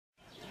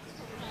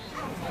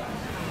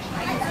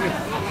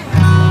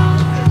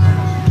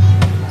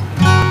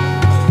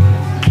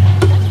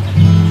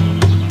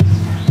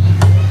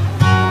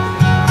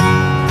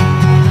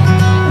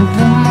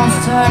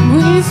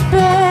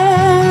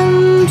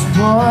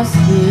was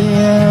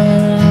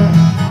here,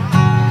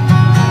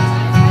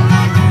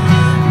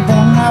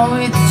 but now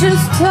it's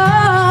just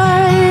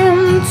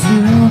time to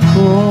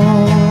go.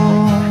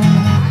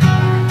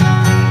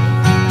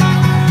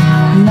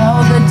 Now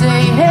the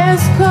day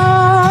has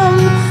come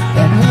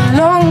that we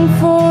long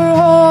for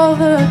all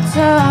the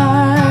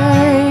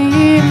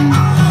time,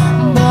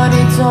 but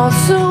it's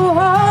also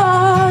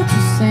hard to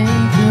say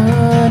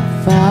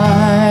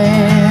goodbye.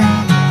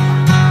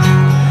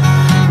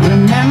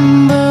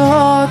 Remember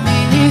all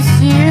these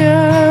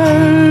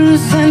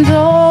years and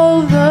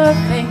all the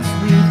things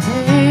we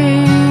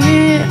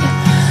did.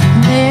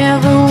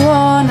 Never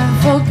wanna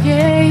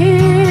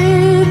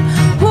forget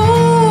who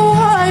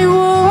I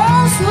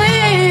was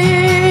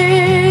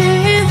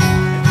with.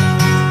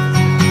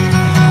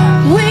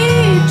 We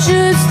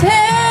just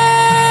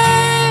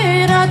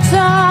had our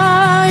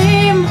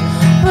time,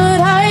 but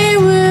I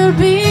will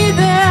be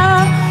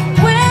there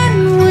when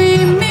we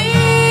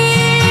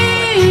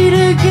meet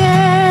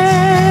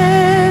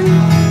again.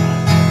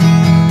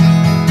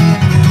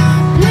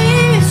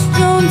 Please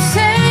don't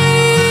say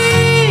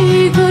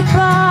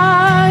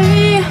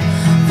goodbye.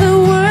 The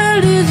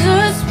world is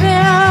a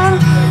spare.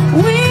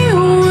 We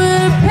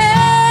will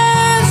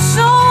pass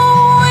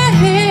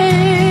always,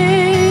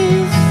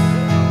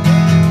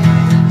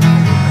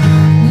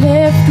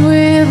 left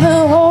with the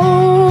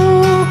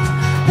hope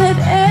that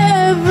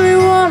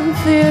everyone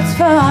feels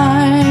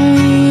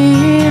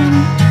fine,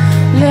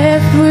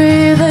 left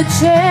with a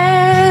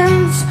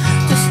chance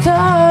to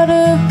start a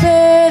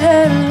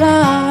better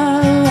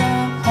life.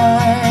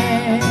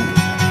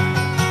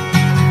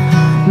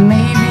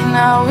 Maybe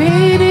now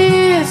it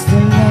is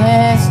the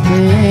last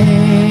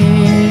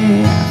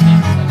day,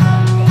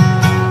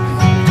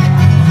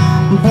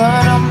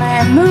 but our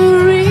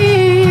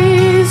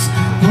memories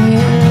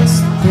will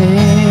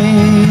stay.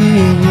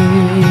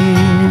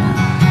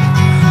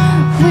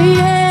 We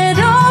had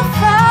our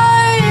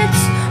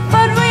fights,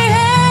 but we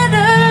had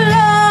a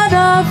lot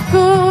of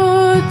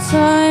good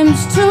times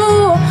too.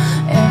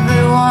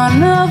 Every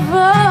one of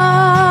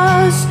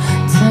us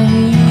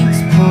takes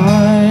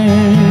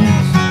part.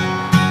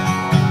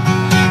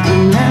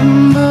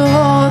 Remember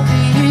all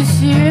these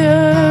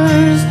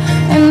years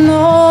and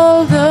all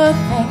the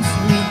things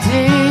we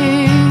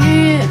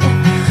did.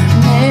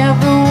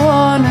 Never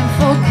wanna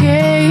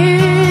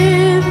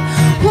forget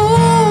who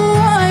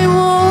I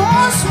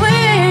was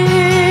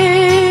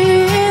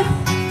with.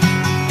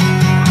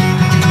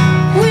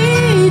 We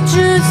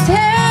just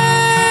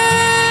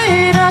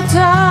had our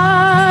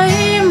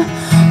time,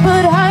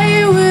 but I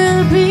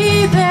will be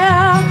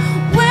there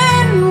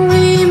when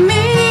we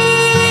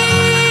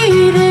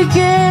meet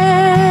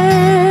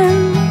again.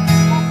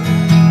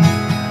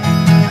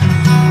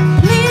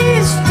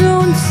 Please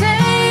don't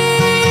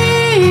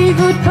say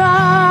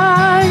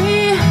goodbye.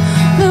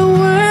 The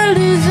world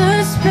is a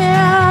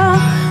spare.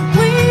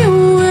 We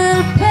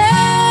will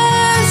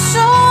pass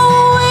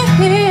always,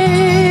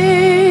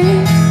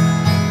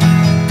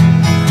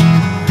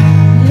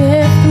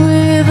 left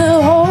with the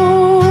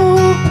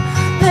hope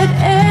that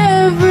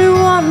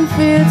everyone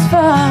feels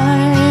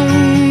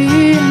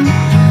fine,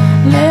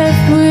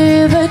 left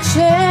with a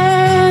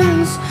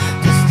chance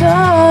to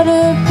start a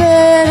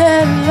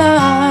better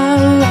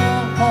life.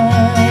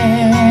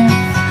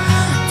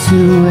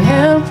 To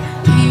help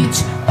each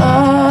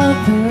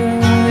other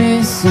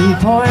is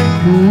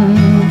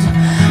important,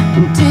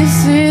 and this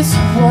is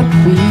what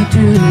we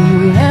do.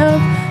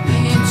 Help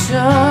each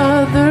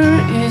other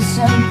is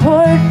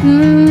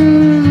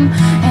important,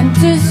 and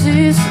this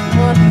is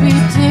what we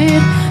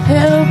did.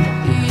 Help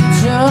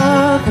each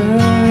other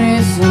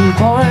is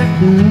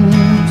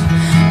important,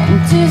 and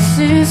this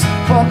is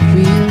what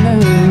we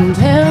learned.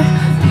 Help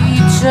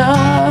each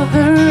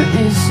other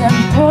is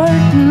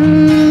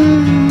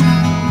important.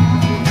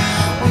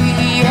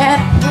 We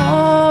had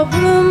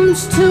problems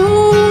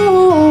too,